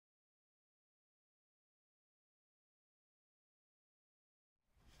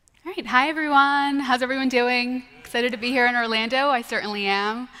All right, hi everyone. How's everyone doing? Excited to be here in Orlando? I certainly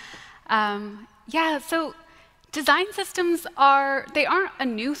am. So design systems aren't a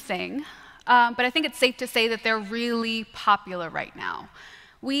new thing, but I think it's safe to say that they're really popular right now.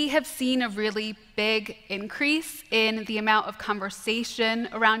 We have seen a really big increase in the amount of conversation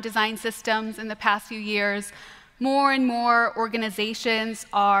around design systems in the past few years. More and more organizations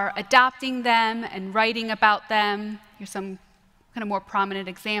are adopting them and writing about them. Here's some kind of more prominent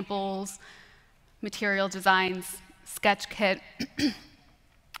examples: material designs, sketch kit.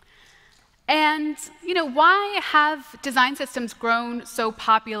 And why have design systems grown so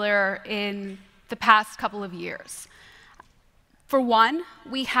popular in the past couple of years? For one,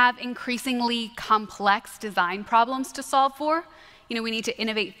 we have increasingly complex design problems to solve for. We need to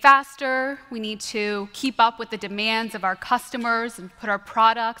innovate faster. We need to keep up with the demands of our customers and put our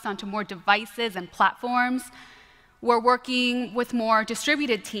products onto more devices and platforms. We're working with more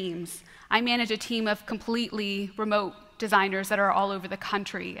distributed teams. I manage a team of completely remote designers that are all over the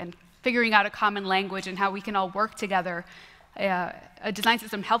country, and figuring out a common language and how we can all work together, a design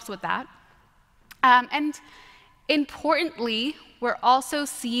system helps with that. And importantly, we're also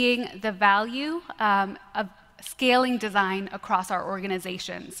seeing the value of scaling design across our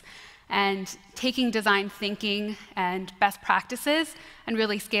organizations and taking design thinking and best practices and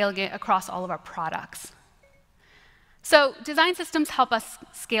really scaling it across all of our products. So design systems help us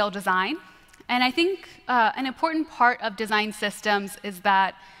scale design. And I think an important part of design systems is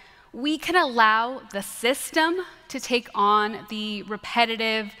that we can allow the system to take on the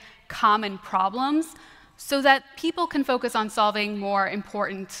repetitive, common problems so that people can focus on solving more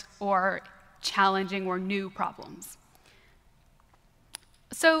important or challenging or new problems.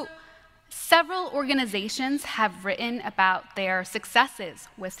 So several organizations have written about their successes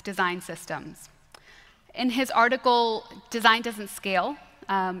with design systems. In his article, Design Doesn't Scale,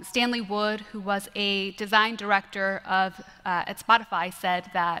 Stanley Wood, who was a design director at Spotify, said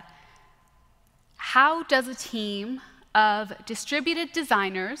that, "How does a team of distributed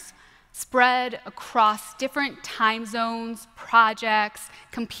designers spread across different time zones, projects,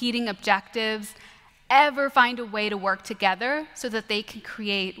 competing objectives, ever find a way to work together so that they can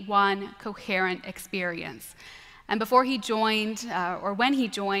create one coherent experience?" And before he joined, or when he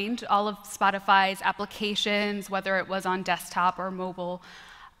joined, all of Spotify's applications, whether it was on desktop or mobile,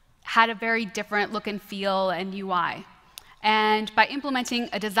 had a very different look and feel and UI. And by implementing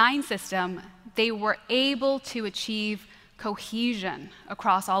a design system, they were able to achieve cohesion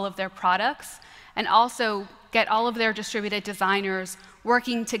across all of their products and also get all of their distributed designers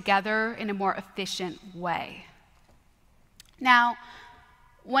working together in a more efficient way. Now,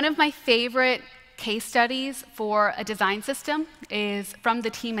 one of my favorite case studies for a design system is from the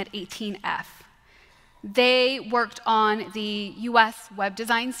team at 18F. They worked on the US web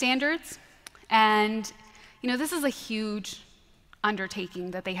design standards, and this is a huge undertaking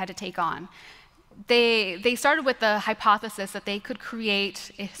that they had to take on. They started with the hypothesis that they could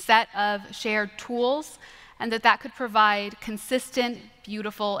create a set of shared tools and that could provide consistent,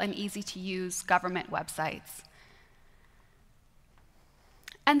 beautiful, and easy-to-use government websites.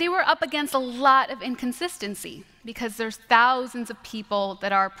 And they were up against a lot of inconsistency because there's thousands of people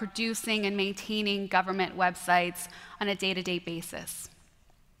that are producing and maintaining government websites on a day-to-day basis.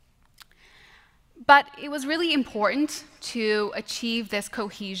 But it was really important to achieve this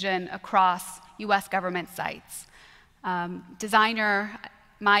cohesion across US government sites. Designer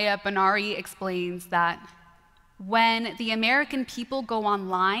Maya Banari explains that when the American people go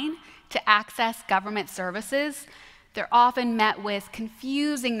online to access government services, they're often met with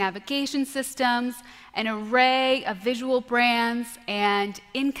confusing navigation systems, an array of visual brands, and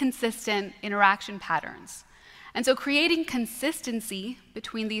inconsistent interaction patterns. And so creating consistency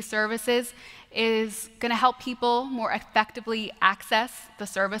between these services is going to help people more effectively access the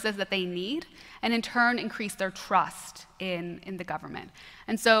services that they need, and in turn increase their trust in the government.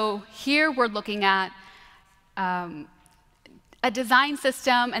 And so here we're looking at a design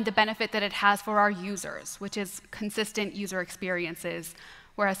system and the benefit that it has for our users, which is consistent user experiences.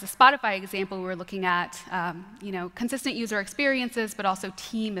 Whereas the Spotify example, we're looking at consistent user experiences, but also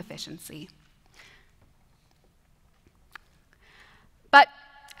team efficiency. But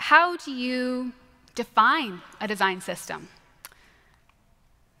how do you define a design system?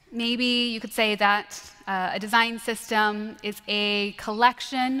 Maybe you could say that a design system is a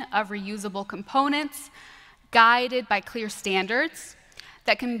collection of reusable components guided by clear standards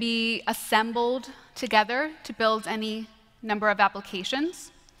that can be assembled together to build any number of applications.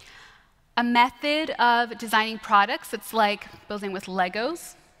 A method of designing products that's like building with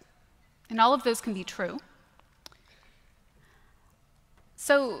Legos, and all of those can be true.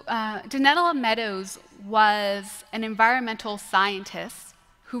 Danella Meadows was an environmental scientist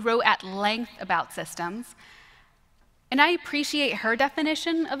who wrote at length about systems. And I appreciate her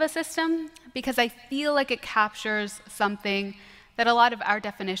definition of a system because I feel like it captures something that a lot of our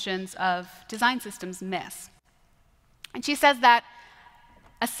definitions of design systems miss. And she says that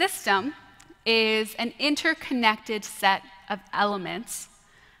a system is an interconnected set of elements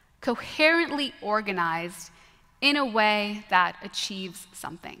coherently organized in a way that achieves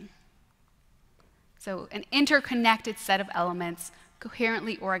something. So an interconnected set of elements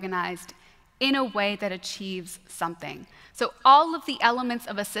coherently organized in a way that achieves something. So all of the elements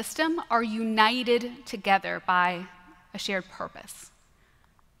of a system are united together by a shared purpose.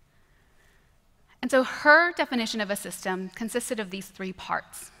 And so her definition of a system consisted of these three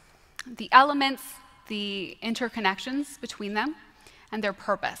parts: the elements, the interconnections between them, and their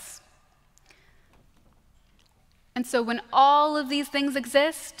purpose. And so when all of these things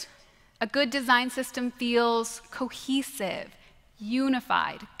exist, a good design system feels cohesive,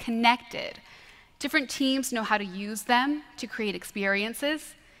 unified, connected. Different teams know how to use them to create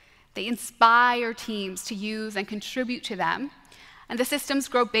experiences. They inspire teams to use and contribute to them, and the systems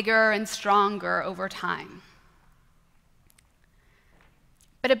grow bigger and stronger over time.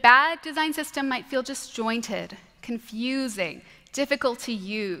 But a bad design system might feel disjointed, confusing, difficult to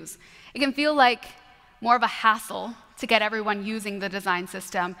use. It can feel like more of a hassle to get everyone using the design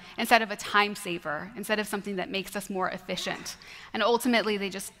system instead of a time saver, instead of something that makes us more efficient. And ultimately,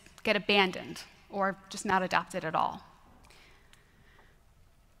 they just get abandoned or just not adopted at all.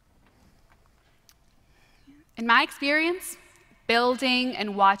 In my experience, building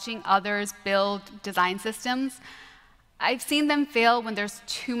and watching others build design systems, I've seen them fail when there's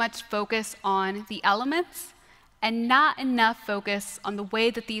too much focus on the elements and not enough focus on the way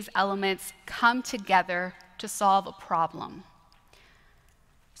that these elements come together to solve a problem.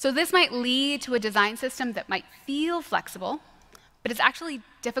 So this might lead to a design system that might feel flexible, but it's actually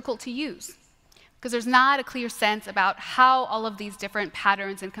difficult to use because there's not a clear sense about how all of these different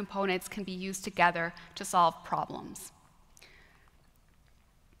patterns and components can be used together to solve problems.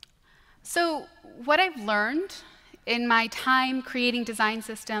 So what I've learned in my time creating design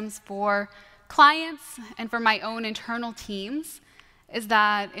systems for clients and for my own internal teams is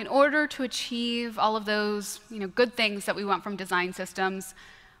that in order to achieve all of those good things that we want from design systems,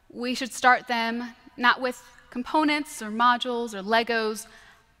 we should start them not with components or modules or Legos,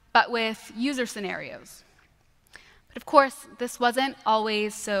 but with user scenarios. But of course, this wasn't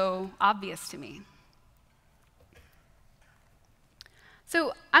always so obvious to me.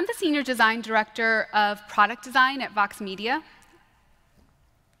 So I'm the Senior Design Director of Product Design at Vox Media,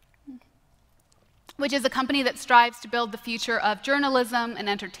 which is a company that strives to build the future of journalism and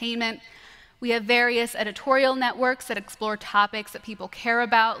entertainment. We have various editorial networks that explore topics that people care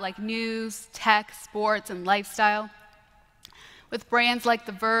about, like news, tech, sports, and lifestyle, with brands like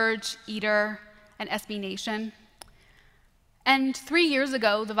The Verge, Eater, and SB Nation. And 3 years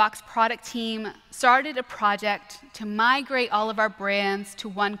ago, the Vox product team started a project to migrate all of our brands to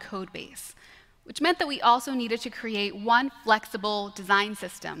one code base, which meant that we also needed to create one flexible design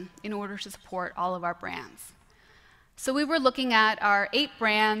system in order to support all of our brands. So we were looking at our 8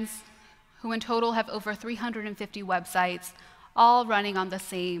 brands, who in total have over 350 websites, all running on the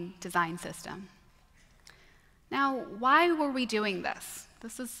same design system. Now, why were we doing this?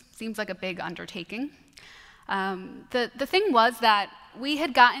 Seems like a big undertaking. The thing was that we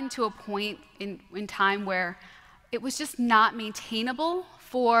had gotten to a point in time where it was just not maintainable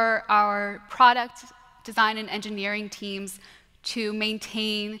for our product design and engineering teams to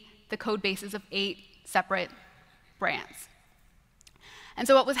maintain the code bases of 8 separate brands. And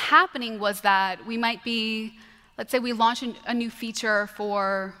so what was happening was that we might be, let's say we launch a new feature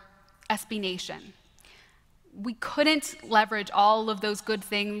for SB Nation. We couldn't leverage all of those good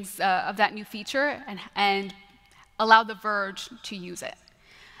things of that new feature and allow The Verge to use it.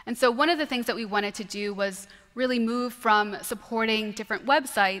 And so one of the things that we wanted to do was really move from supporting different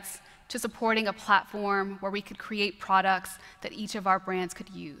websites to supporting a platform where we could create products that each of our brands could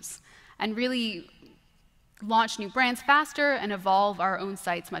use, and really launch new brands faster and evolve our own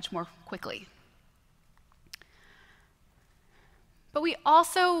sites much more quickly. But we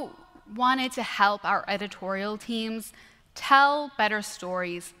also wanted to help our editorial teams tell better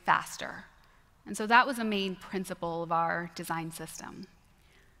stories faster. And so that was a main principle of our design system.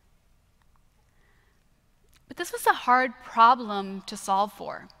 But this was a hard problem to solve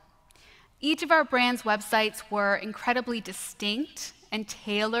for. Each of our brands' websites were incredibly distinct and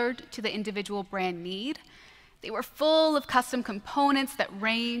tailored to the individual brand need. They were full of custom components that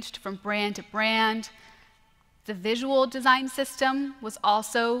ranged from brand to brand. The visual design system was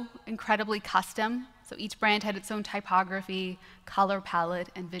also incredibly custom, so each brand had its own typography, color palette,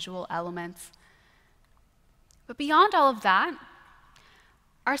 and visual elements. But beyond all of that,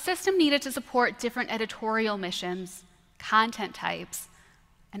 our system needed to support different editorial missions, content types,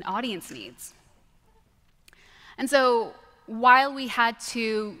 and audience needs. And so while we had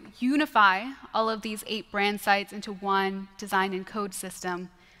to unify all of these 8 brand sites into one design and code system,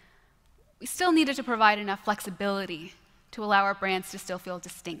 we still needed to provide enough flexibility to allow our brands to still feel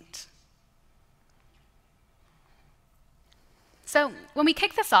distinct. So when we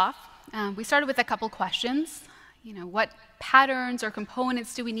kicked this off, we started with a couple questions. What patterns or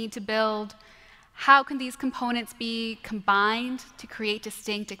components do we need to build? How can these components be combined to create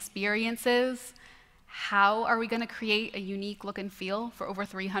distinct experiences? How are we going to create a unique look and feel for over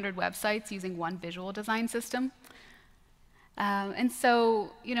 300 websites using one visual design system? And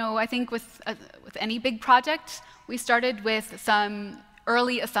so, I think with any big project, we started with some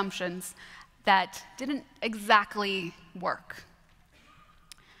early assumptions that didn't exactly work.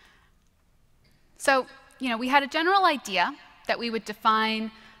 So, we had a general idea that we would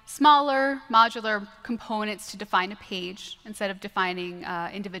define smaller modular components to define a page instead of defining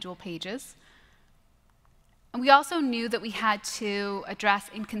individual pages. And we also knew that we had to address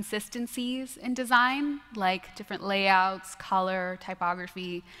inconsistencies in design, like different layouts, color,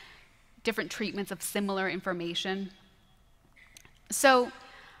 typography, different treatments of similar information. So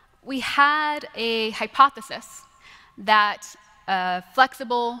we had a hypothesis that a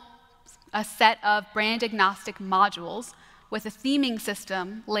set of brand-agnostic modules with a theming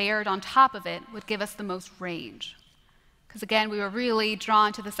system layered on top of it would give us the most range. Because again, we were really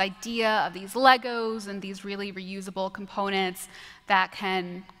drawn to this idea of these Legos and these really reusable components that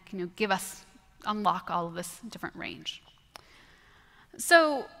can unlock all of this different range.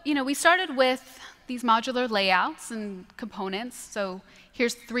 So, we started with these modular layouts and components. So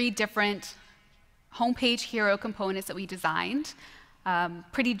here's 3 different homepage hero components that we designed.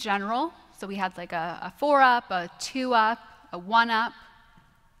 Pretty general. So we had like a 4-up, a 2-up, a 1-up.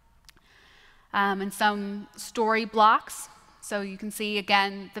 And some story blocks. So you can see,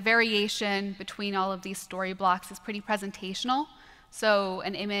 again, the variation between all of these story blocks is pretty presentational. So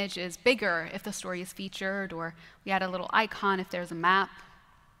an image is bigger if the story is featured, or we add a little icon if there's a map.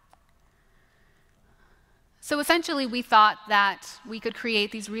 So essentially, we thought that we could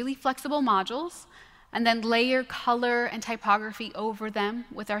create these really flexible modules and then layer color and typography over them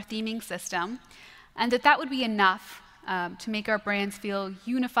with our theming system, and that would be enough to make our brands feel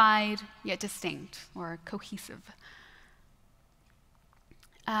unified yet distinct or cohesive.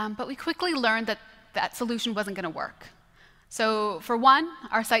 But we quickly learned that that solution wasn't going to work. So for one,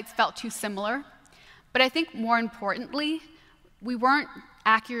 our sites felt too similar. But I think more importantly, we weren't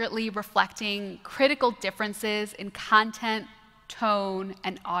accurately reflecting critical differences in content, tone,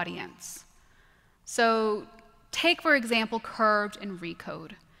 and audience. So take, for example, Curbed and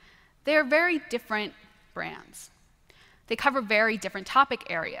Recode. They're very different brands. They cover very different topic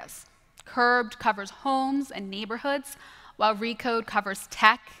areas. Curbed covers homes and neighborhoods, while Recode covers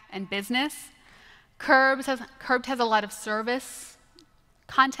tech and business. Curbed has a lot of service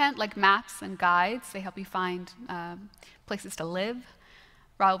content, like maps and guides. They help you find places to live,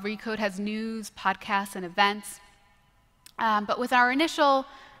 while Recode has news, podcasts, and events. But with our initial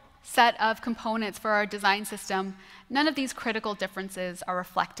set of components for our design system, none of these critical differences are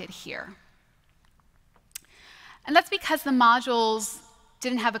reflected here. And that's because the modules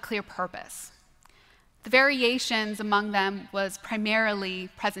didn't have a clear purpose. The variations among them was primarily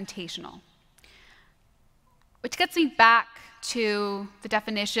presentational. Which gets me back to the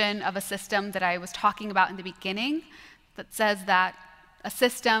definition of a system that I was talking about in the beginning, that says that a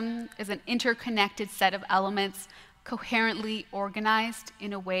system is an interconnected set of elements coherently organized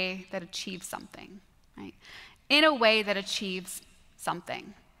in a way that achieves something, right? In a way that achieves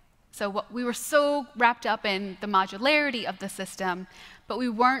something. So we were so wrapped up in the modularity of the system, but we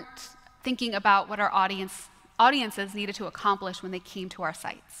weren't thinking about what our audiences needed to accomplish when they came to our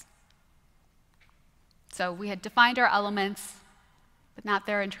sites. So we had defined our elements, but not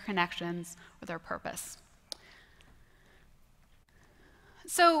their interconnections or their purpose.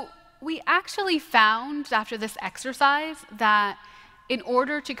 So we actually found, after this exercise, that in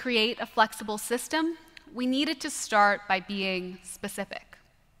order to create a flexible system, we needed to start by being specific.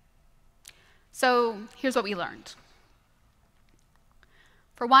 So here's what we learned.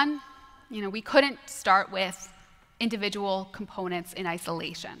 For one, we couldn't start with individual components in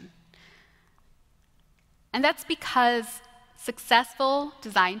isolation. And that's because successful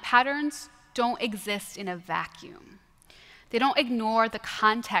design patterns don't exist in a vacuum. They don't ignore the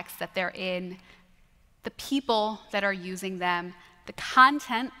context that they're in the people that are using them, the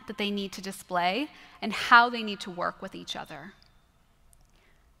content that they need to display, and how they need to work with each other.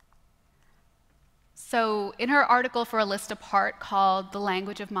 So in her article for A List Apart called The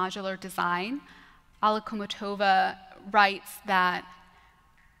Language of Modular Design, Alla Komotova writes that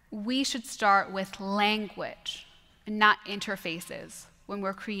we should start with language and not interfaces when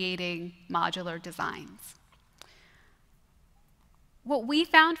we're creating modular designs. What we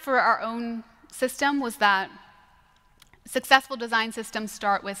found for our own system was that successful design systems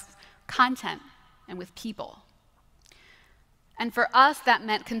start with content and with people. And for us, that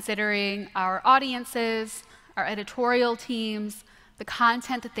meant considering our audiences, our editorial teams, the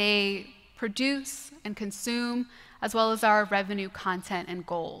content that they produce and consume, as well as our revenue content and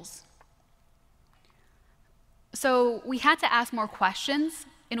goals. So we had to ask more questions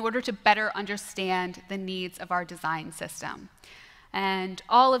in order to better understand the needs of our design system. And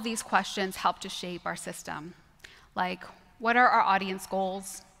all of these questions help to shape our system. Like, what are our audience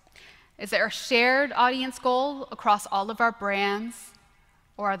goals? Is there a shared audience goal across all of our brands,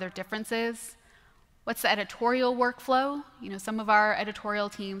 or are there differences? What's the editorial workflow? Some of our editorial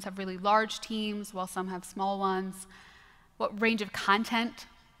teams have really large teams, while some have small ones. What range of content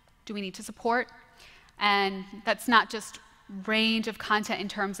do we need to support? And that's not just range of content in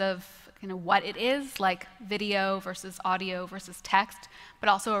terms of what it is, like video versus audio versus text, but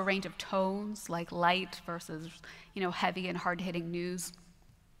also a range of tones, like light versus heavy and hard-hitting news.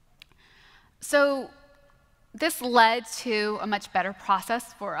 So this led to a much better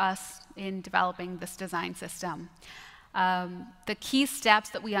process for us in developing this design system. The key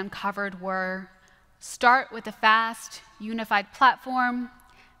steps that we uncovered were start with a fast, unified platform,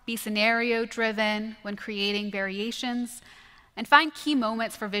 be scenario-driven when creating variations, and find key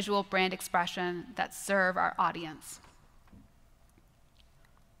moments for visual brand expression that serve our audience.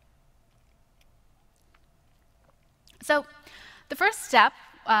 So the first step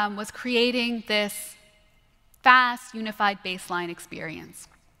was creating this fast, unified baseline experience.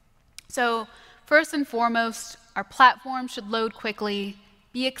 So first and foremost, our platform should load quickly,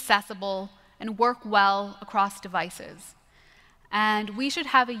 be accessible, and work well across devices. And we should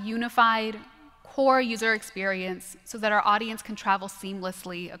have a unified core user experience so that our audience can travel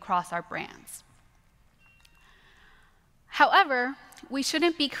seamlessly across our brands. However, we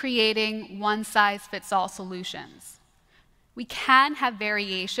shouldn't be creating one-size-fits-all solutions. We can have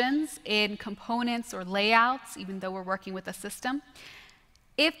variations in components or layouts, even though we're working with a system,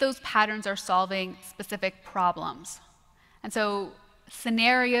 if those patterns are solving specific problems. And so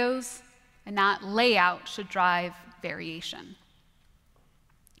scenarios and not layout should drive variation.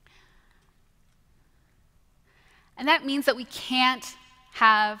 And that means that we can't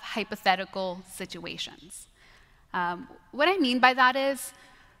have hypothetical situations. What I mean by that is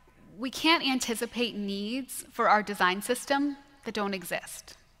we can't anticipate needs for our design system that don't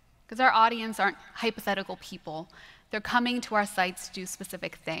exist, because our audience aren't hypothetical people. They're coming to our sites to do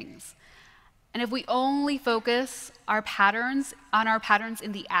specific things. And if we only focus on our patterns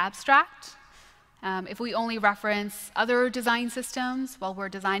in the abstract, if we only reference other design systems while we're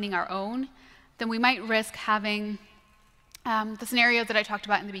designing our own, then we might risk having the scenario that I talked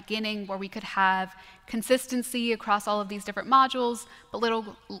about in the beginning, where we could have consistency across all of these different modules, but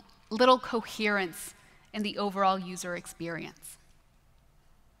little coherence in the overall user experience.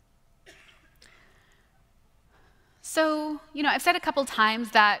 So, I've said a couple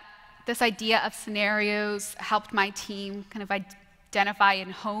times that this idea of scenarios helped my team kind of identify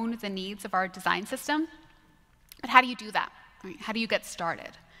and hone the needs of our design system. But how do you do that? How do you get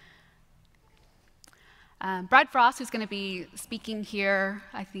started? Brad Frost, who's going to be speaking here,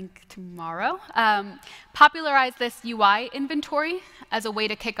 I think, tomorrow, popularized this UI inventory as a way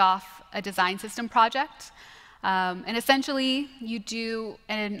to kick off a design system project. And essentially, you do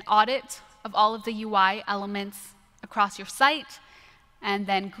an audit of all of the UI elements across your site, and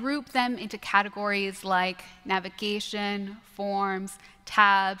then group them into categories like navigation, forms,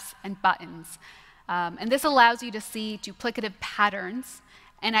 tabs, and buttons. And this allows you to see duplicative patterns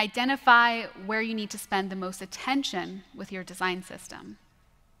and identify where you need to spend the most attention with your design system.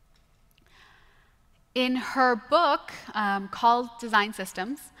 In her book called Design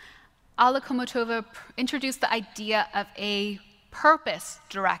Systems, Alla Komotova introduced the idea of a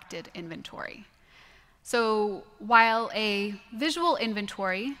purpose-directed inventory. So while a visual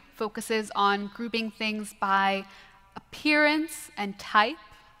inventory focuses on grouping things by appearance and type,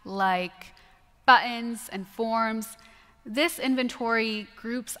 like buttons and forms, this inventory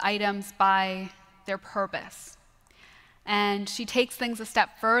groups items by their purpose. And she takes things a step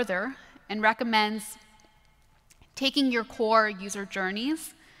further and recommends taking your core user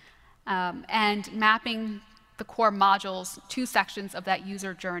journeys and mapping the core modules to sections of that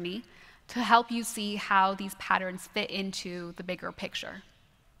user journey to help you see how these patterns fit into the bigger picture.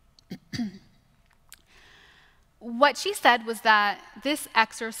 What she said was that this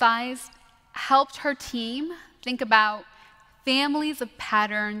exercise helped her team think about families of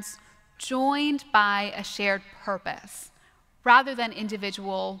patterns joined by a shared purpose, rather than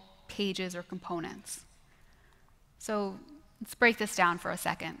individual pages or components. So let's break this down for a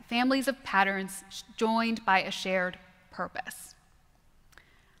second. Families of patterns joined by a shared purpose.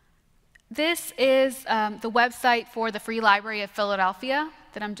 This is the website for the Free Library of Philadelphia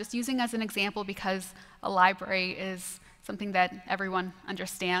that I'm just using as an example because a library is something that everyone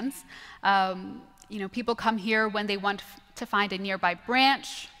understands. People come here when they want to find a nearby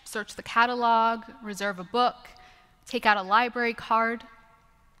branch, search the catalog, reserve a book, take out a library card.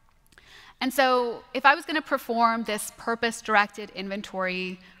 And so if I was going to perform this purpose-directed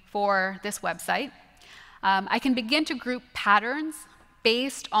inventory for this website, I can begin to group patterns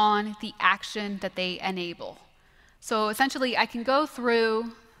based on the action that they enable. So essentially, I can go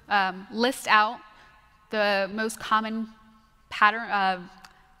through, list out the most common pattern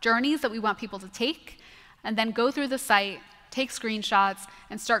journeys that we want people to take, and then go through the site, take screenshots,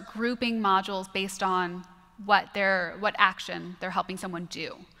 and start grouping modules based on what action they're helping someone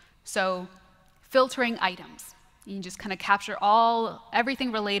do. So filtering items. You can just kind of capture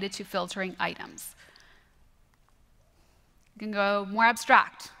everything related to filtering items. You can go more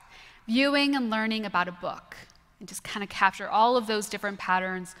abstract. Viewing and learning about a book. And just kind of capture all of those different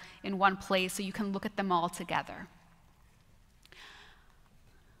patterns in one place so you can look at them all together.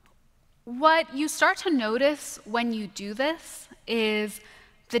 What you start to notice when you do this is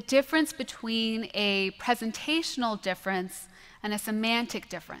the difference between a presentational difference and a semantic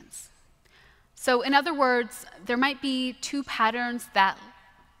difference. So in other words, there might be two patterns that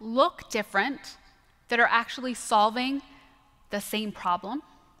look different that are actually solving the same problem.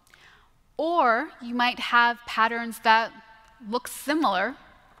 Or you might have patterns that look similar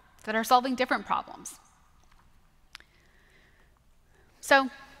that are solving different problems. So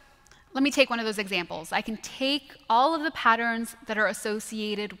let me take one of those examples. I can take all of the patterns that are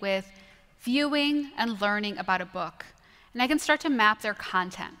associated with viewing and learning about a book, and I can start to map their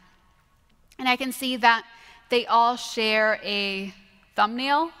content. And I can see that they all share a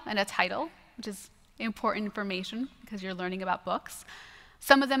thumbnail and a title, which is important information because you're learning about books.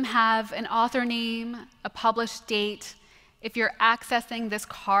 Some of them have an author name, a published date. If you're accessing this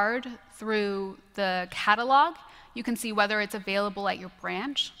card through the catalog, you can see whether it's available at your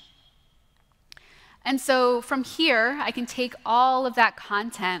branch. And so from here, I can take all of that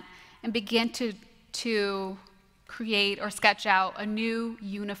content and begin to create or sketch out a new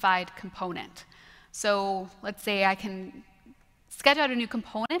unified component. So let's say I can sketch out a new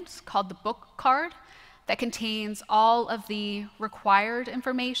component called the book card that contains all of the required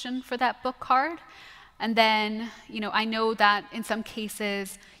information for that book card. And then, I know that in some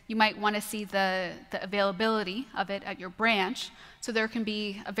cases, you might want to see the availability of it at your branch. So there can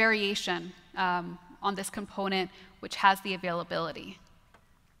be a variation on this component which has the availability.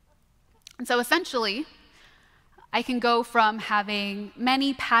 And so essentially, I can go from having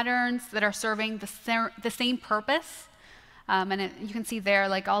many patterns that are serving the same purpose, you can see there,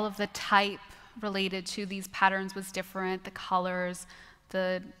 like all of the type related to these patterns was different, the colors,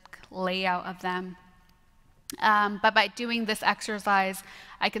 the layout of them. But by doing this exercise,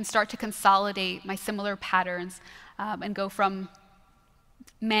 I can start to consolidate my similar patterns and go from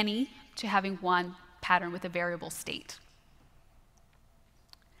many to having one pattern with a variable state.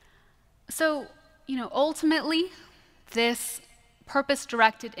 So, ultimately, this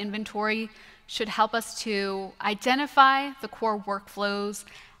purpose-directed inventory should help us to identify the core workflows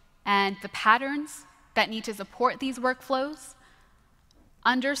and the patterns that need to support these workflows,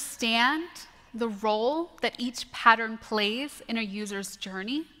 understand the role that each pattern plays in a user's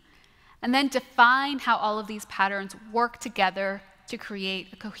journey, and then define how all of these patterns work together to create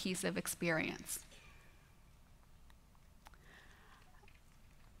a cohesive experience.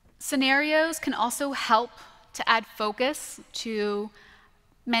 Scenarios can also help to add focus to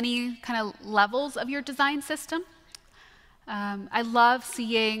many kind of levels of your design system. I love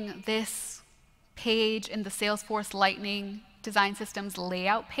seeing this page in the Salesforce Lightning Design Systems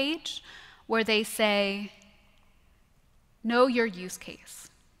layout page, where they say, know your use case.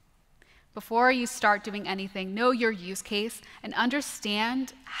 Before you start doing anything, know your use case and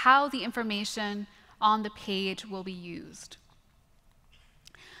understand how the information on the page will be used.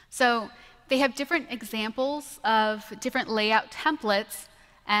 So they have different examples of different layout templates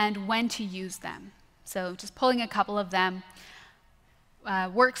and when to use them. So just pulling a couple of them.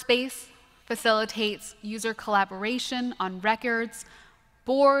 Workspace facilitates user collaboration on records.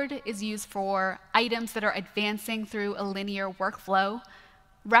 Board is used for items that are advancing through a linear workflow.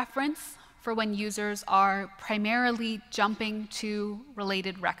 Reference for when users are primarily jumping to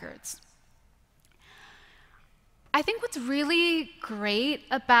related records. I think what's really great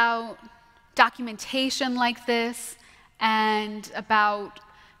about documentation like this and about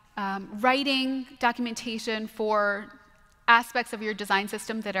writing documentation for aspects of your design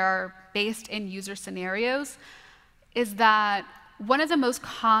system that are based in user scenarios is that one of the most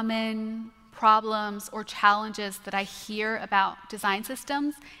common problems or challenges that I hear about design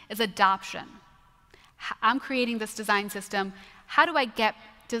systems is adoption. I'm creating this design system. How do I get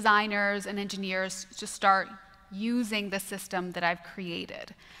designers and engineers to start using the system that I've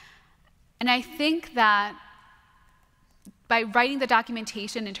created? And I think that by writing the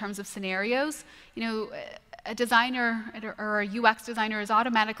documentation in terms of scenarios, a designer or a UX designer is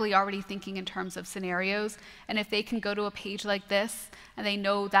automatically already thinking in terms of scenarios. And if they can go to a page like this and they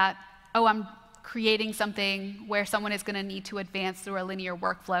know that, oh, I'm creating something where someone is going to need to advance through a linear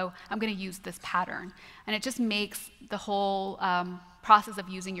workflow, I'm going to use this pattern. And it just makes the whole process of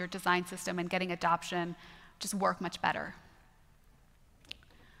using your design system and getting adoption just work much better.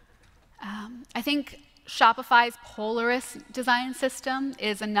 I think Shopify's Polaris design system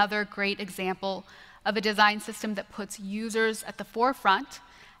is another great example of a design system that puts users at the forefront,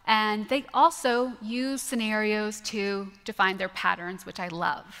 and they also use scenarios to define their patterns, which I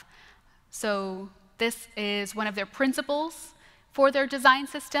love. So this is one of their principles for their design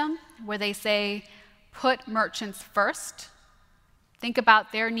system, where they say, put merchants first, think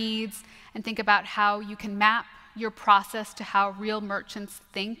about their needs, and think about how you can map your process to how real merchants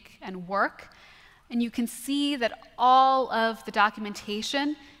think and work. And you can see that all of the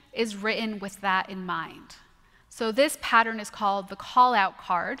documentation is written with that in mind. So this pattern is called the call-out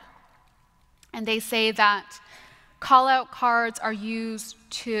card. And they say that call-out cards are used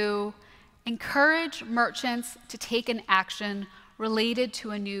to encourage merchants to take an action related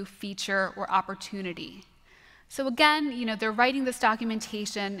to a new feature or opportunity. So again, they're writing this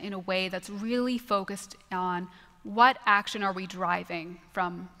documentation in a way that's really focused on what action are we driving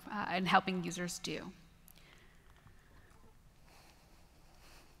from and helping users do.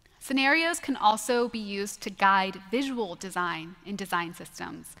 Scenarios can also be used to guide visual design in design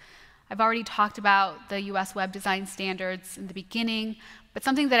systems. I've already talked about the US Web Design Standards in the beginning, but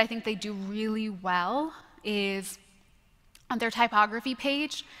something that I think they do really well is on their typography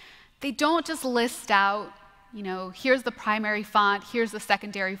page, they don't just list out, here's the primary font, here's the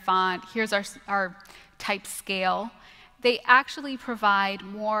secondary font, here's our type scale. They actually provide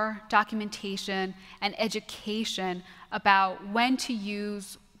more documentation and education about when to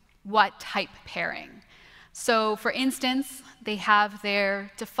use what type pairing. So for instance, they have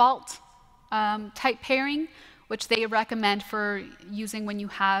their default type pairing, which they recommend for using when you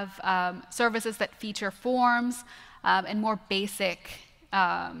have services that feature forms and more basic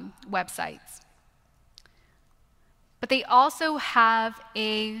websites. But they also have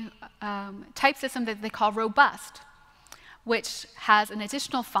a type system that they call robust, which has an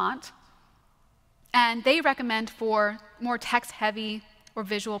additional font, and they recommend for more text-heavy or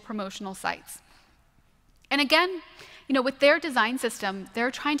visual promotional sites. And again, with their design system,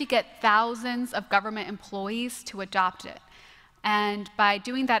 they're trying to get thousands of government employees to adopt it. And by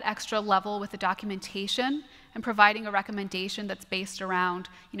doing that extra level with the documentation and providing a recommendation that's based around,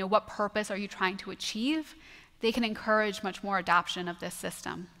 what purpose are you trying to achieve, they can encourage much more adoption of this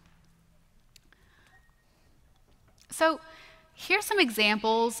system. So here's some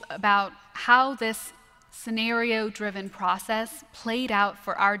examples about how this scenario-driven process played out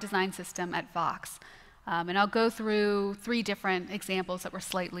for our design system at Vox. And I'll go through 3 different examples that were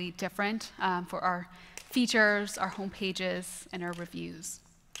slightly different for our features, our home pages, and our reviews.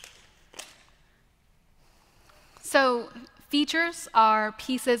 So features are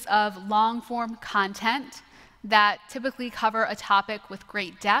pieces of long-form content that typically cover a topic with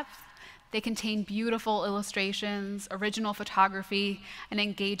great depth. They contain beautiful illustrations, original photography, and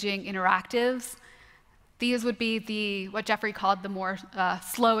engaging interactives. These would be what Jeffrey called the more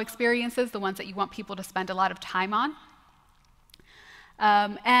slow experiences, the ones that you want people to spend a lot of time on.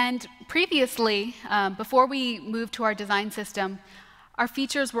 And previously, before we moved to our design system, our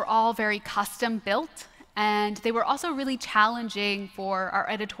features were all very custom built, and they were also really challenging for our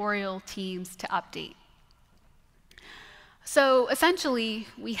editorial teams to update. So essentially,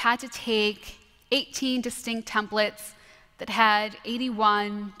 we had to take 18 distinct templates that had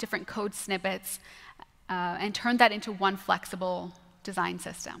 81 different code snippets and turn that into one flexible design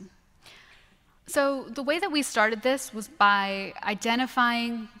system. So the way that we started this was by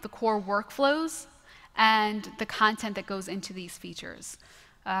identifying the core workflows and the content that goes into these features.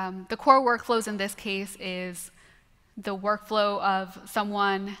 The core workflows in this case is the workflow of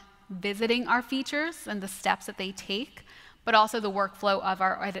someone visiting our features and the steps that they take, but also the workflow of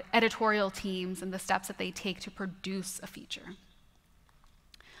our editorial teams and the steps that they take to produce a feature.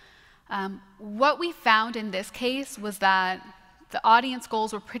 What we found in this case was that the audience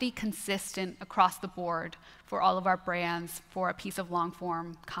goals were pretty consistent across the board for all of our brands for a piece of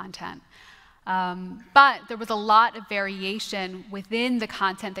long-form content. But there was a lot of variation within the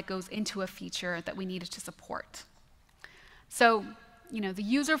content that goes into a feature that we needed to support. So, the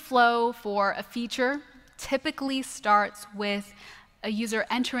user flow for a feature typically starts with a user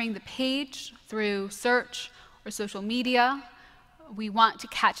entering the page through search or social media. We want to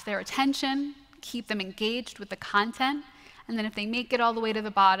catch their attention, keep them engaged with the content, and then if they make it all the way to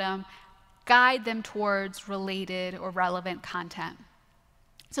the bottom, guide them towards related or relevant content.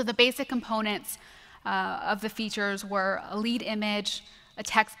 So the basic components of the features were a lead image, a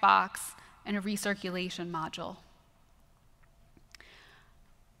text box, and a recirculation module.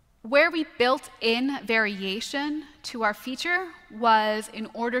 Where we built in variation to our feature was in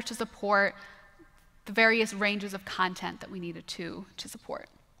order to support the various ranges of content that we needed to support.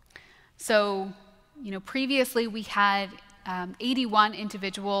 So, previously we had 81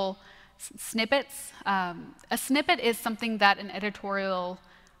 individual snippets. A snippet is something that an editorial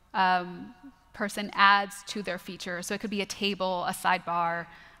person adds to their feature. So it could be a table, a sidebar,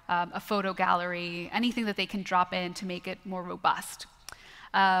 a photo gallery, anything that they can drop in to make it more robust.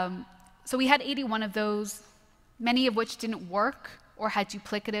 So we had 81 of those, many of which didn't work or had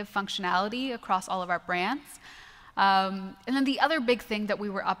duplicative functionality across all of our brands. And then the other big thing that we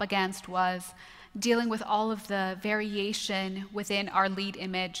were up against was dealing with all of the variation within our lead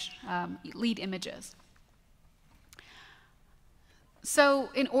images. So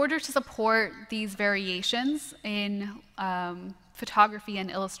in order to support these variations in photography and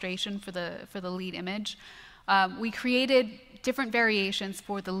illustration for the lead image, we created different variations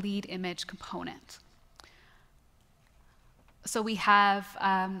for the lead image component. So we have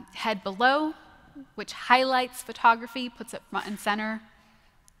head below, which highlights photography, puts it front and center.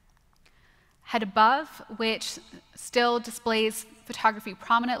 Head above, which still displays photography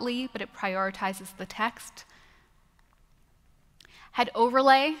prominently, but it prioritizes the text. Head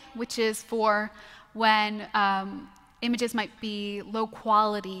overlay, which is for when images might be low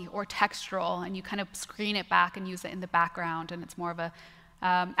quality or textural, and you kind of screen it back and use it in the background, and it's more of a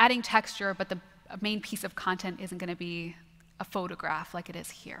adding texture, but the main piece of content isn't going to be a photograph like it is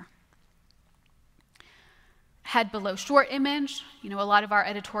here. Head below short image, a lot of our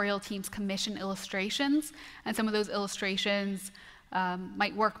editorial teams commission illustrations, and some of those illustrations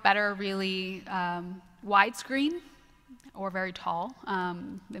might work better really widescreen or very tall,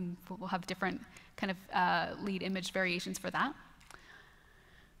 and we'll have different kind of lead image variations for that.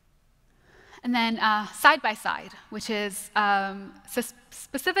 And then side by side, which is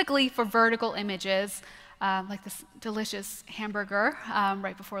specifically for vertical images, like this delicious hamburger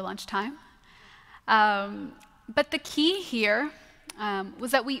right before lunchtime. But the key here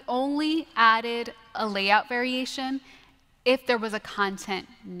was that we only added a layout variation if there was a content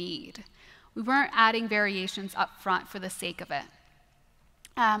need. We weren't adding variations up front for the sake of it.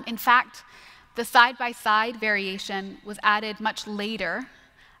 In fact, the side-by-side variation was added much later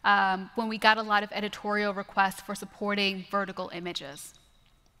when we got a lot of editorial requests for supporting vertical images.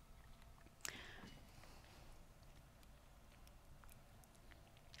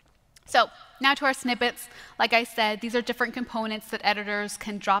 So now to our snippets. Like I said, these are different components that editors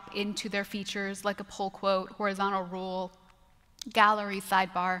can drop into their features, like a pull quote, horizontal rule, gallery,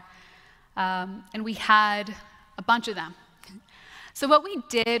 sidebar, and we had a bunch of them. So what we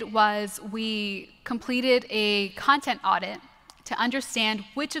did was we completed a content audit to understand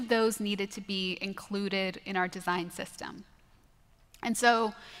which of those needed to be included in our design system. And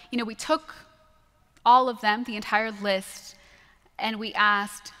so, we took all of them, the entire list, and we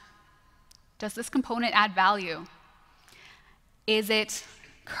asked, does this component add value? Is it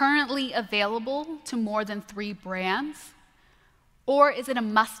currently available to more than 3 brands? Or is it a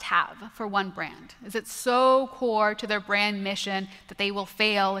must-have for one brand? Is it so core to their brand mission that they will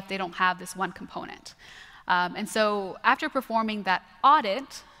fail if they don't have this one component? And so after performing that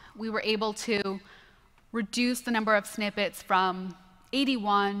audit, we were able to reduce the number of snippets from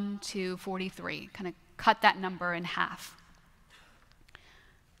 81 to 43, kind of cut that number in half.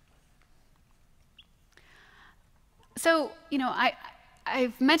 So,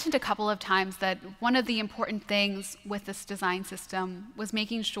 I've mentioned a couple of times that one of the important things with this design system was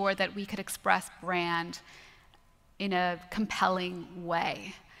making sure that we could express brand in a compelling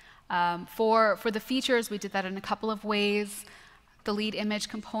way. For the features, we did that in a couple of ways. The lead image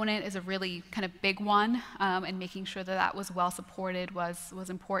component is a really kind of big one, and making sure that that was well supported was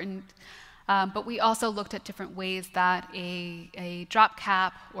important. But we also looked at different ways that a drop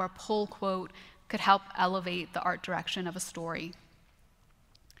cap or a pull quote could help elevate the art direction of a story.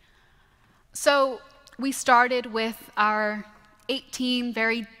 So we started with our 18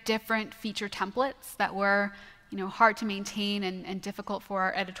 very different feature templates that were hard to maintain and difficult for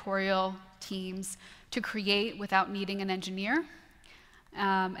our editorial teams to create without needing an engineer,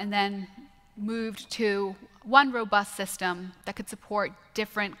 and then moved to one robust system that could support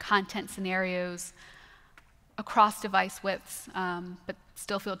different content scenarios across device widths, but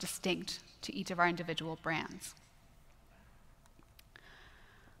still feel distinct to each of our individual brands.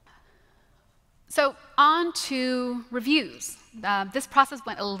 So on to reviews. This process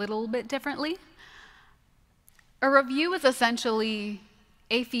went a little bit differently. A review is essentially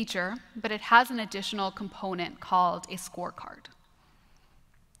a feature, but it has an additional component called a scorecard.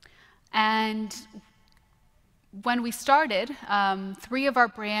 And when we started, 3 of our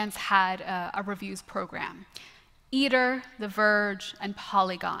brands had a reviews program: Eater, The Verge, and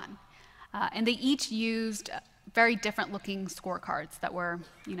Polygon. And they each used very different looking scorecards that were,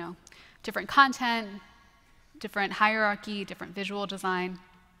 different content, different hierarchy, different visual design.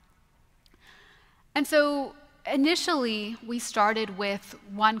 And so initially, we started with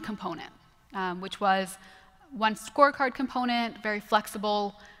one component, which was one scorecard component, very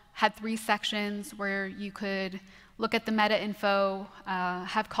flexible, had 3 sections where you could look at the meta info,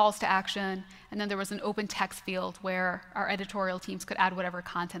 have calls to action, and then there was an open text field where our editorial teams could add whatever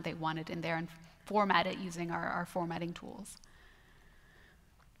content they wanted in there and format it using our formatting tools.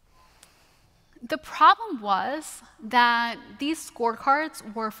 The problem was that these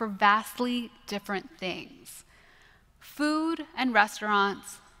scorecards were for vastly different things: food and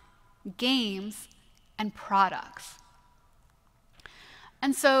restaurants, games, and products.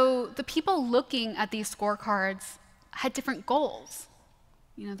 And so the people looking at these scorecards had different goals.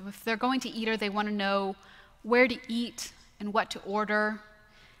 If they're going to Eater, they want to know where to eat and what to order.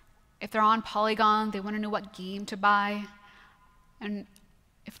 If they're on Polygon, they want to know what game to buy. And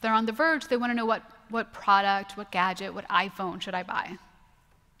if they're on The Verge, they want to know what product, what gadget, what iPhone should I buy.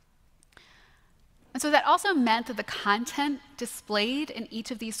 And so that also meant that the content displayed in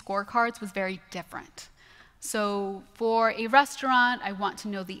each of these scorecards was very different. So for a restaurant, I want to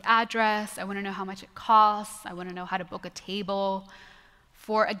know the address, I want to know how much it costs, I want to know how to book a table.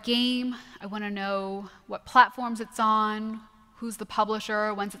 For a game, I want to know what platforms it's on, who's the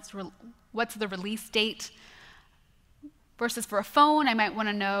publisher, what's the release date. Versus for a phone, I might want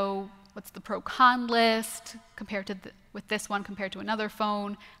to know what's the pro-con list compared to with this one compared to another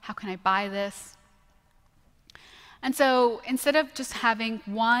phone, how can I buy this? And so instead of just having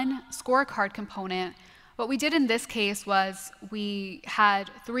one scorecard component, what we did in this case was we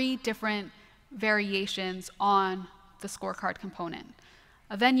had 3 different variations on the scorecard component: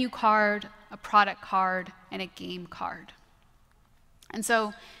 a venue card, a product card, and a game card. And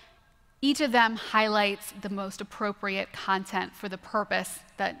so each of them highlights the most appropriate content for the purpose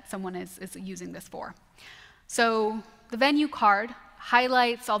that someone is using this for. So the venue card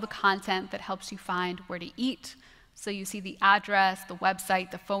highlights all the content that helps you find where to eat. So you see the address, the website,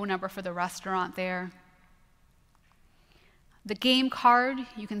 the phone number for the restaurant there. The game card,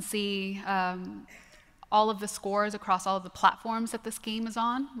 you can see all of the scores across all of the platforms that this game is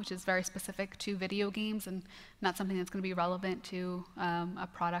on, which is very specific to video games and not something that's going to be relevant to a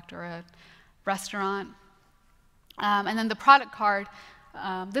product or a restaurant. And then the product card,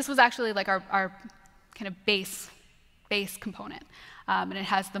 this was actually like our kind of base component. And it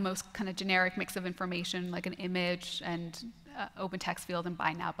has the most kind of generic mix of information, like an image and open text field and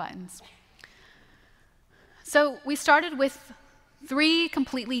buy now buttons. So we started with 3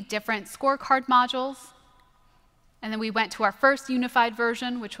 completely different scorecard modules. And then we went to our first unified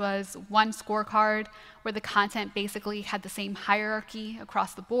version, which was one scorecard where the content basically had the same hierarchy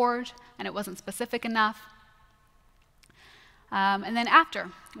across the board, and it wasn't specific enough. And then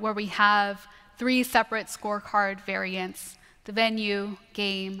after, where we have 3 separate scorecard variants: the venue,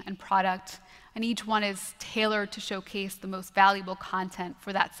 game, and product, and each one is tailored to showcase the most valuable content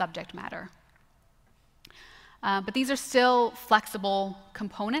for that subject matter. But these are still flexible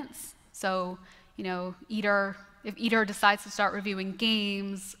components. So, if Eater decides to start reviewing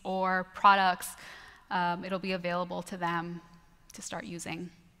games or products, it'll be available to them to start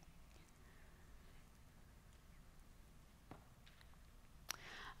using.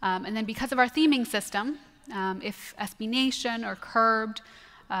 And then because of our theming system, if SB Nation or Curbed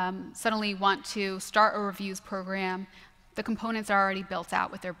suddenly want to start a reviews program, the components are already built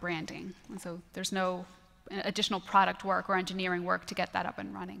out with their branding. And so there's no additional product work or engineering work to get that up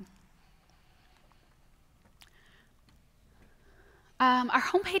and running. Our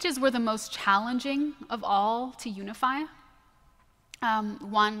homepages were the most challenging of all to unify.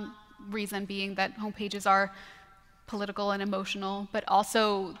 One reason being that homepages are political and emotional, but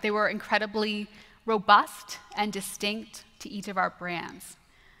also they were incredibly robust and distinct to each of our brands.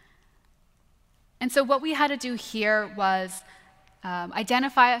 And so what we had to do here was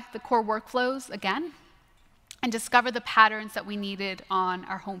identify the core workflows again and discover the patterns that we needed on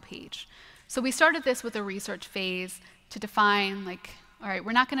our homepage. So we started this with a research phase to define, like, all right,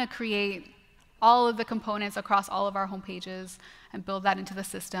 we're not going to create all of the components across all of our homepages and build that into the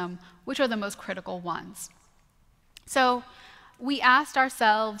system. Which are the most critical ones? So we asked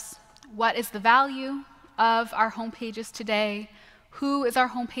ourselves, what is the value of our homepages today? Who is our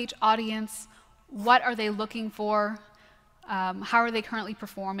homepage audience? What are they looking for? How are they currently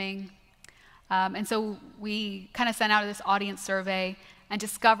performing? And so we kind of sent out this audience survey and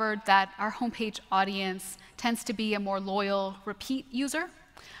discovered that our homepage audience tends to be a more loyal, repeat user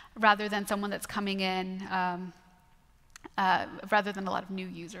rather than someone that's coming in, rather than a lot of new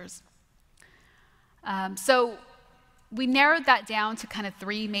users. So we narrowed that down to kind of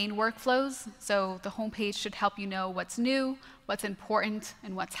 3 main workflows. So the homepage should help you know what's new, what's important,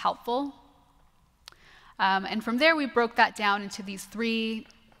 and what's helpful. And from there, we broke that down into these 3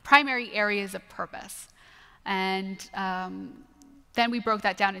 primary areas of purpose. And then we broke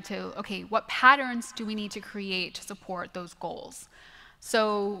that down into, OK, what patterns do we need to create to support those goals?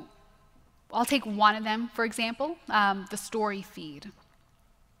 So I'll take one of them, for example, the story feed.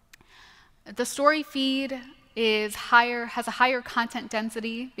 The story feed has a higher content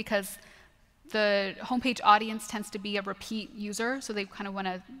density because the homepage audience tends to be a repeat user, so they kind of want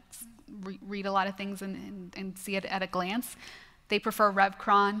to read a lot of things and see it at a glance. They prefer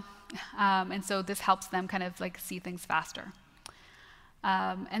RevCron, and so this helps them kind of like see things faster.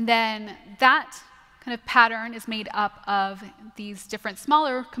 And then that kind of pattern is made up of these different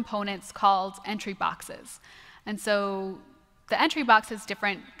smaller components called entry boxes. And so the entry box has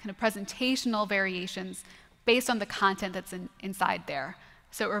different kind of presentational variations based on the content that's inside there.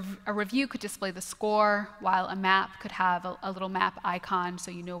 So a review could display the score, while a map could have a little map icon so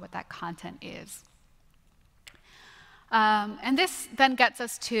you know what that content is. And this then gets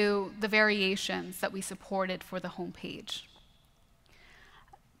us to the variations that we supported for the homepage.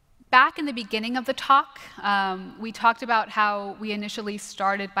 Back in the beginning of the talk, we talked about how we initially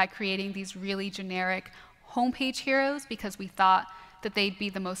started by creating these really generic homepage heroes because we thought that they'd be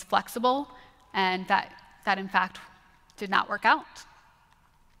the most flexible, and that in fact did not work out.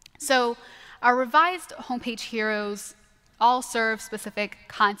 So our revised homepage heroes all serve specific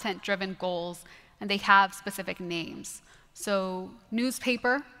content-driven goals, and they have specific names. So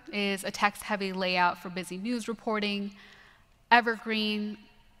newspaper is a text-heavy layout for busy news reporting. Evergreen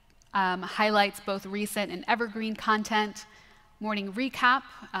highlights both recent and evergreen content. Morning recap,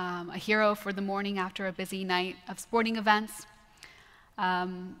 a hero for the morning after a busy night of sporting events.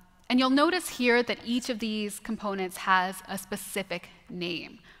 And you'll notice here that each of these components has a specific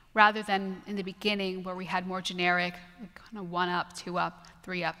name, rather than in the beginning where we had more generic, kind of 1-up, 2-up,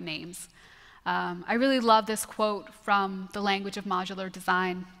 3-up names. I really love this quote from The Language of Modular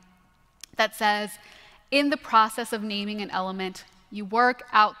Design that says, "In the process of naming an element, you work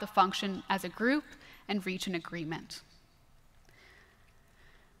out the function as a group and reach an agreement."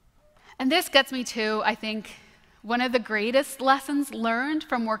 And this gets me to, I think, one of the greatest lessons learned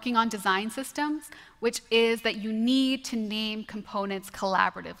from working on design systems, which is that you need to name components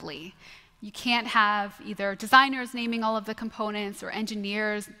collaboratively. You can't have either designers naming all of the components or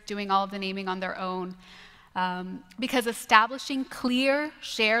engineers doing all of the naming on their own, because establishing clear,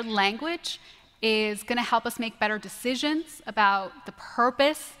 shared language is going to help us make better decisions about the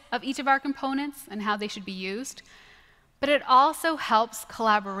purpose of each of our components and how they should be used. But it also helps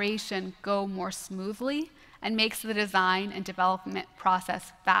collaboration go more smoothly and makes the design and development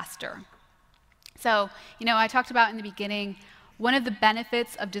process faster. So, I talked about in the beginning, one of the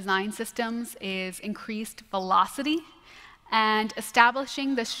benefits of design systems is increased velocity, and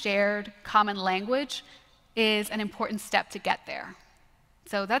establishing the shared common language is an important step to get there.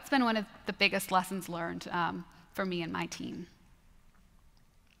 So that's been one of the biggest lessons learned for me and my team.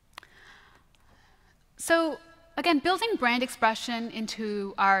 So again, building brand expression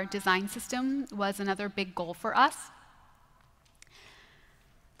into our design system was another big goal for us.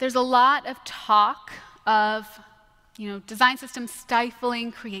 There's a lot of talk of design systems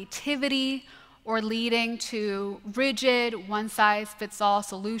stifling creativity or leading to rigid, one-size-fits-all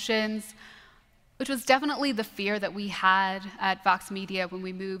solutions, which was definitely the fear that we had at Vox Media when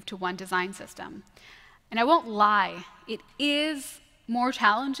we moved to one design system. And I won't lie, it is more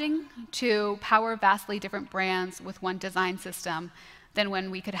challenging to power vastly different brands with one design system than when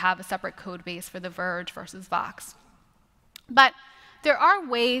we could have a separate code base for The Verge versus Vox. But there are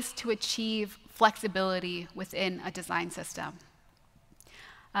ways to achieve flexibility within a design system.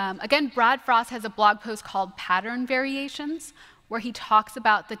 Again, Brad Frost has a blog post called Pattern Variations, where he talks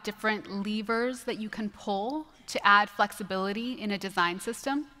about the different levers that you can pull to add flexibility in a design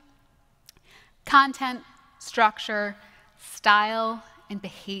system: content, structure, style, and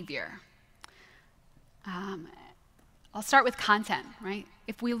behavior. I'll start with content, right?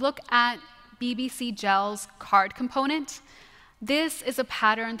 If we look at BBC Gel's card component, this is a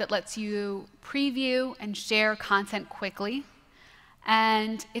pattern that lets you preview and share content quickly,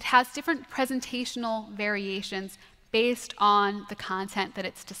 and it has different presentational variations based on the content that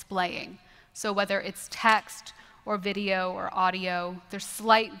it's displaying. So whether it's text or video or audio, there's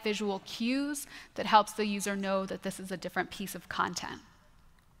slight visual cues that helps the user know that this is a different piece of content.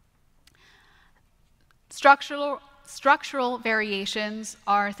 Structural variations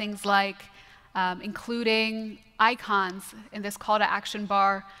are things like including icons in this call to action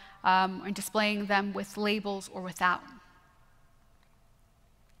bar and displaying them with labels or without.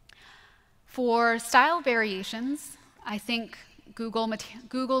 For style variations, I think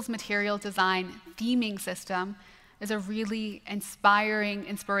Google's material design theming system is a really inspiring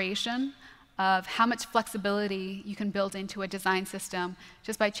inspiration of how much flexibility you can build into a design system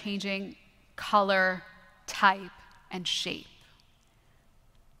just by changing color, type, and shape.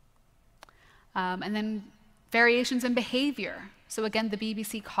 And then variations in behavior. So again, the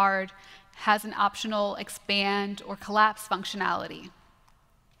BBC card has an optional expand or collapse functionality.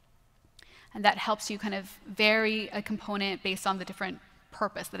 And that helps you kind of vary a component based on the different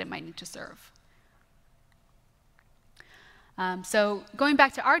purpose that it might need to serve. So going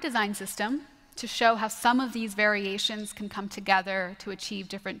back to our design system, to show how some of these variations can come together to achieve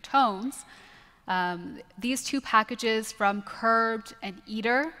different tones, these two packages from Curbed and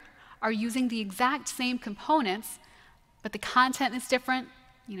Eater are using the exact same components, but the content is different.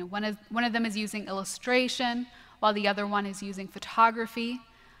 One of them is using illustration, while the other one is using photography.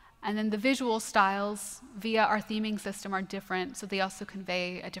 And then the visual styles via our theming system are different, so they also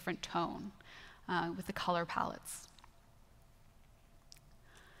convey a different tone with the color palettes.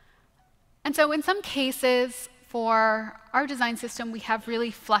 And so in some cases, for our design system, we have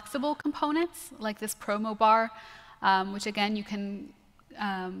really flexible components, like this promo bar, which again,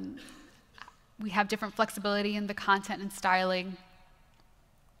 we have different flexibility in the content and styling.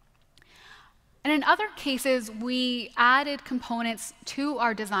 And in other cases, we added components to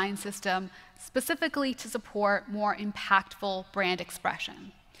our design system specifically to support more impactful brand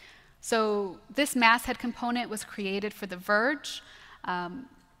expression. So this masthead component was created for The Verge.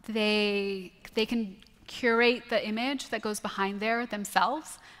 They can curate the image that goes behind there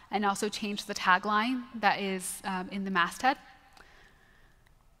themselves and also change the tagline that is in the masthead.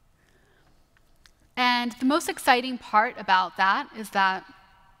 And the most exciting part about that is that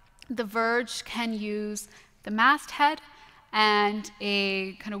The Verge can use the masthead and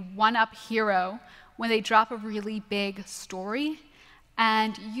a kind of one-up hero when they drop a really big story,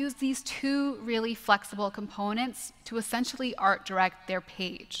 and use these two really flexible components to essentially art direct their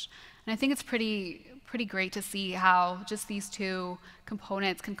page. And I think it's pretty great to see how just these two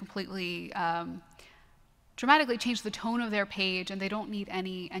components can completely dramatically change the tone of their page, and they don't need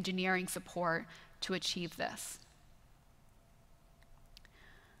any engineering support to achieve this.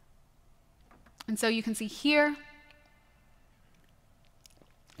 And so you can see here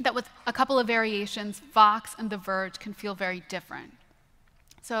that with a couple of variations, Vox and The Verge can feel very different.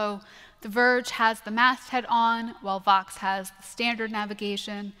 So The Verge has the masthead on, while Vox has the standard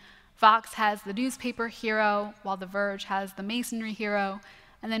navigation. Vox has the newspaper hero, while The Verge has the masonry hero.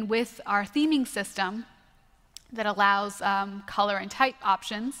 And then with our theming system that allows color and type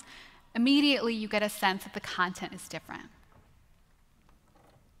options, immediately you get a sense that the content is different.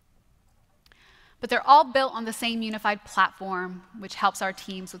 But they're all built on the same unified platform, which helps our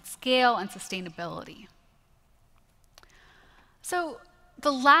teams with scale and sustainability. So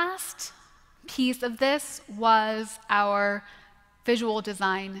the last piece of this was our visual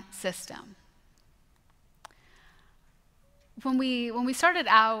design system. When we started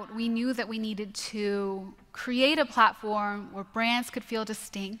out, we knew that we needed to create a platform where brands could feel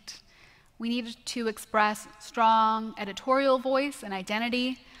distinct. We needed to express strong editorial voice and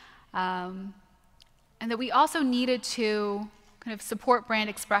identity. and that we also needed to kind of support brand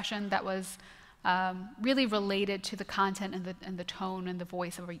expression that was really related to the content and the tone and the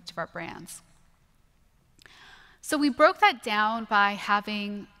voice of each of our brands. So we broke that down by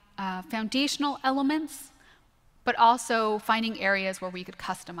having foundational elements, but also finding areas where we could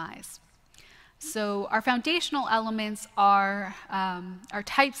customize. So our foundational elements are our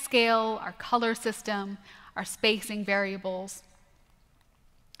type scale, our color system, our spacing variables.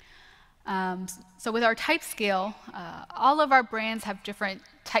 So with our type scale, all of our brands have different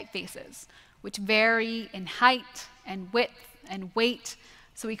typefaces, which vary in height and width and weight,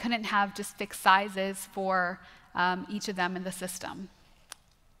 so we couldn't have just fixed sizes for each of them in the system.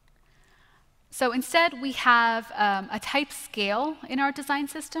 So instead, we have a type scale in our design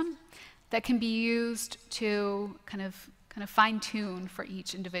system that can be used to kind of fine-tune for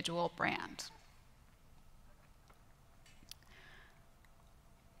each individual brand.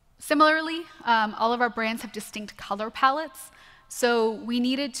 Similarly, all of our brands have distinct color palettes, so we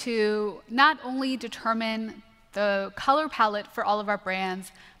needed to not only determine the color palette for all of our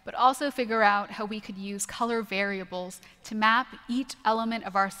brands, but also figure out how we could use color variables to map each element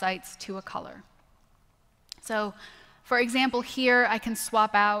of our sites to a color. So, for example, here I can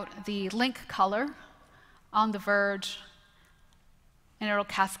swap out the link color on the verge, and it'll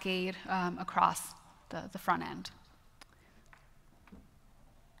cascade across the front end.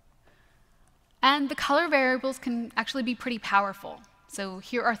 And the color variables can actually be pretty powerful. So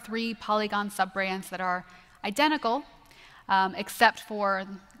here are 3 polygon sub-brands that are identical, except for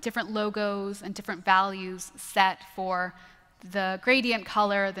different logos and different values set for the gradient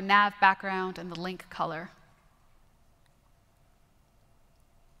color, the nav background, and the link color.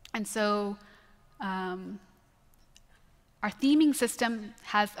 And so our theming system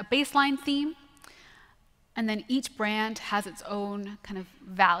has a baseline theme, and then each brand has its own kind of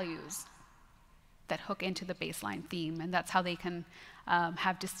values that hook into the baseline theme, and that's how they can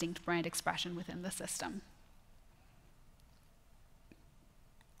have distinct brand expression within the system.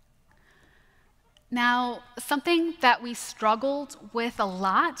 Now, something that we struggled with a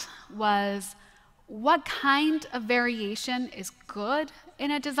lot was what kind of variation is good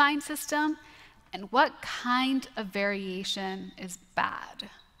in a design system and what kind of variation is bad.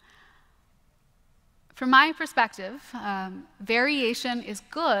 From my perspective, variation is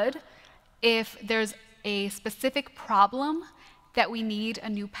good if there's a specific problem that we need a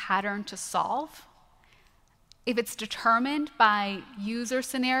new pattern to solve, if it's determined by user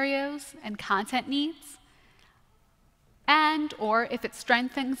scenarios and content needs, and or if it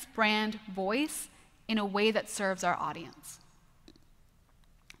strengthens brand voice in a way that serves our audience.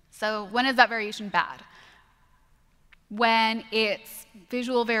 So when is that variation bad? When it's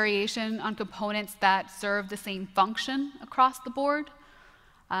visual variation on components that serve the same function across the board,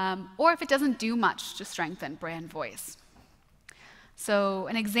 or if it doesn't do much to strengthen brand voice. So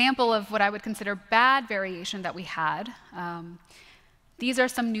an example of what I would consider bad variation that we had, these are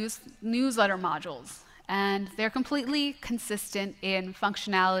some newsletter modules, and they're completely consistent in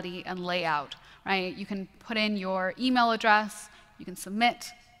functionality and layout, right? You can put in your email address, you can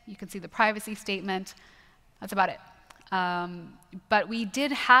submit, you can see the privacy statement, that's about it. But we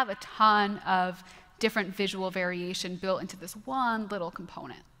did have a ton of different visual variation built into this one little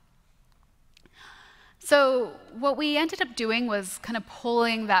component. So what we ended up doing was kind of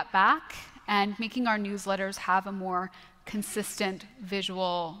pulling that back and making our newsletters have a more consistent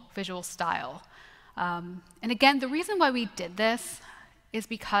visual style. And again, the reason why we did this is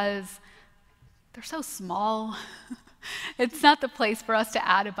because they're so small. It's not the place for us to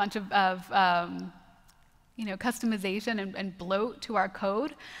add a bunch of customization and bloat to our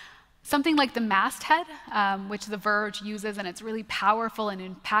code. Something like the masthead, which The Verge uses, and it's really powerful and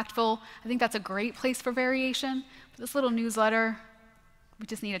impactful, I think that's a great place for variation. But this little newsletter, we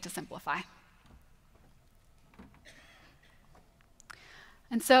just needed to simplify.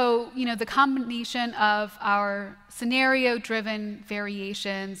 And so, the combination of our scenario-driven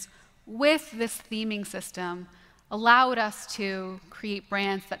variations with this theming system allowed us to create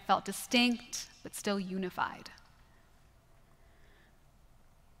brands that felt distinct but still unified.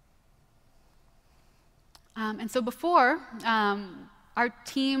 And so before, our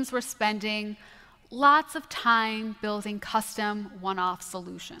teams were spending lots of time building custom one-off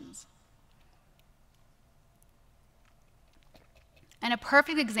solutions. And a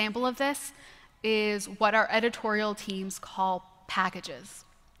perfect example of this is what our editorial teams call packages.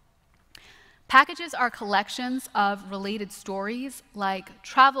 Packages are collections of related stories like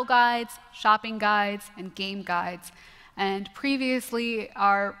travel guides, shopping guides, and game guides. And previously,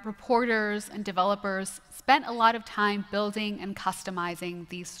 our reporters and developers spent a lot of time building and customizing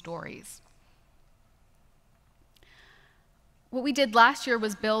these stories. What we did last year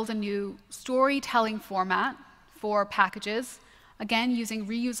was build a new storytelling format for packages, again, using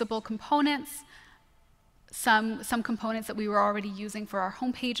reusable components, some components that we were already using for our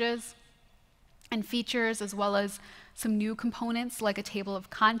home pages and features, as well as some new components like a table of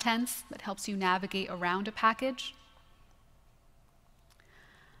contents that helps you navigate around a package.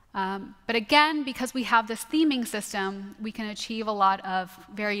 But again, because we have this theming system, we can achieve a lot of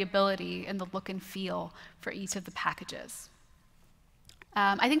variability in the look and feel for each of the packages.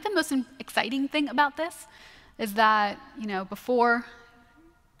 I think the most exciting thing about this is that, before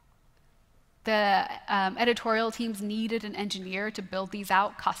the editorial teams needed an engineer to build these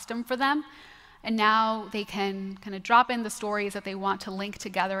out custom for them, and now they can kind of drop in the stories that they want to link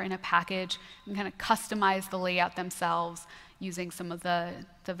together in a package and kind of customize the layout themselves using some of the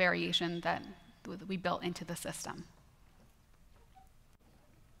variation that we built into the system.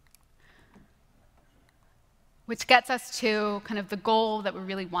 Which gets us to kind of the goal that we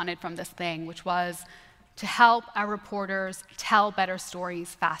really wanted from this thing, which was to help our reporters tell better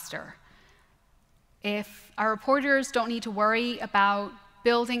stories faster. If our reporters don't need to worry about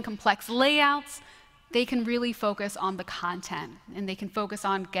building complex layouts, they can really focus on the content, and they can focus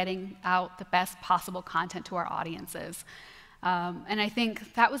on getting out the best possible content to our audiences. And I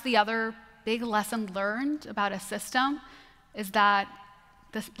think that was the other big lesson learned about a system, is that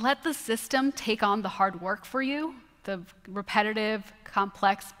let the system take on the hard work for you, the repetitive,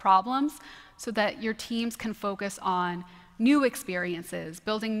 complex problems, so that your teams can focus on new experiences,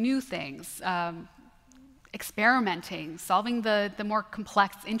 building new things, experimenting, solving the more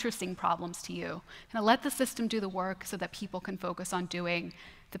complex, interesting problems to you. And let the system do the work so that people can focus on doing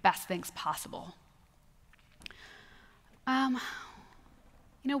the best things possible.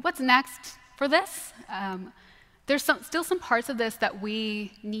 What's next for this? There's still some parts of this that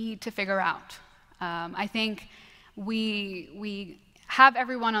we need to figure out. I think we have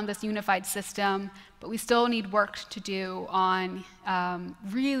everyone on this unified system, but we still need work to do on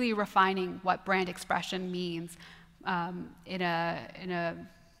really refining what brand expression means in a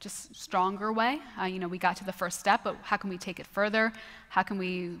just stronger way. We got to the first step, but how can we take it further? How can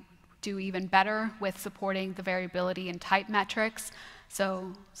we do even better with supporting the variability and type metrics?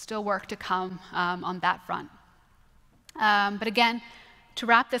 So still work to come on that front. But again, to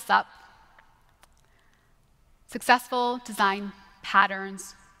wrap this up, successful design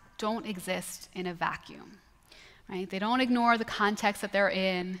patterns don't exist in a vacuum, right? They don't ignore the context that they're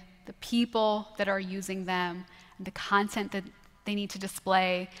in, the people that are using them, and the content that they need to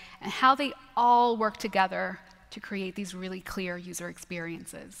display, and how they all work together to create these really clear user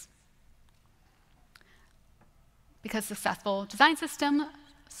experiences. Because successful design systems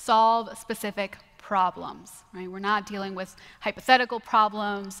solve specific problems, right? We're not dealing with hypothetical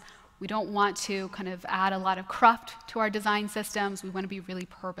problems. We don't want to kind of add a lot of cruft to our design systems. We want to be really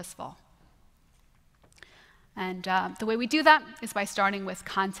purposeful. And the way we do that is by starting with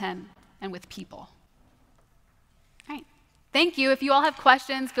content and with people. All right. Thank you. If you all have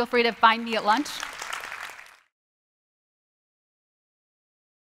questions, feel free to find me at lunch.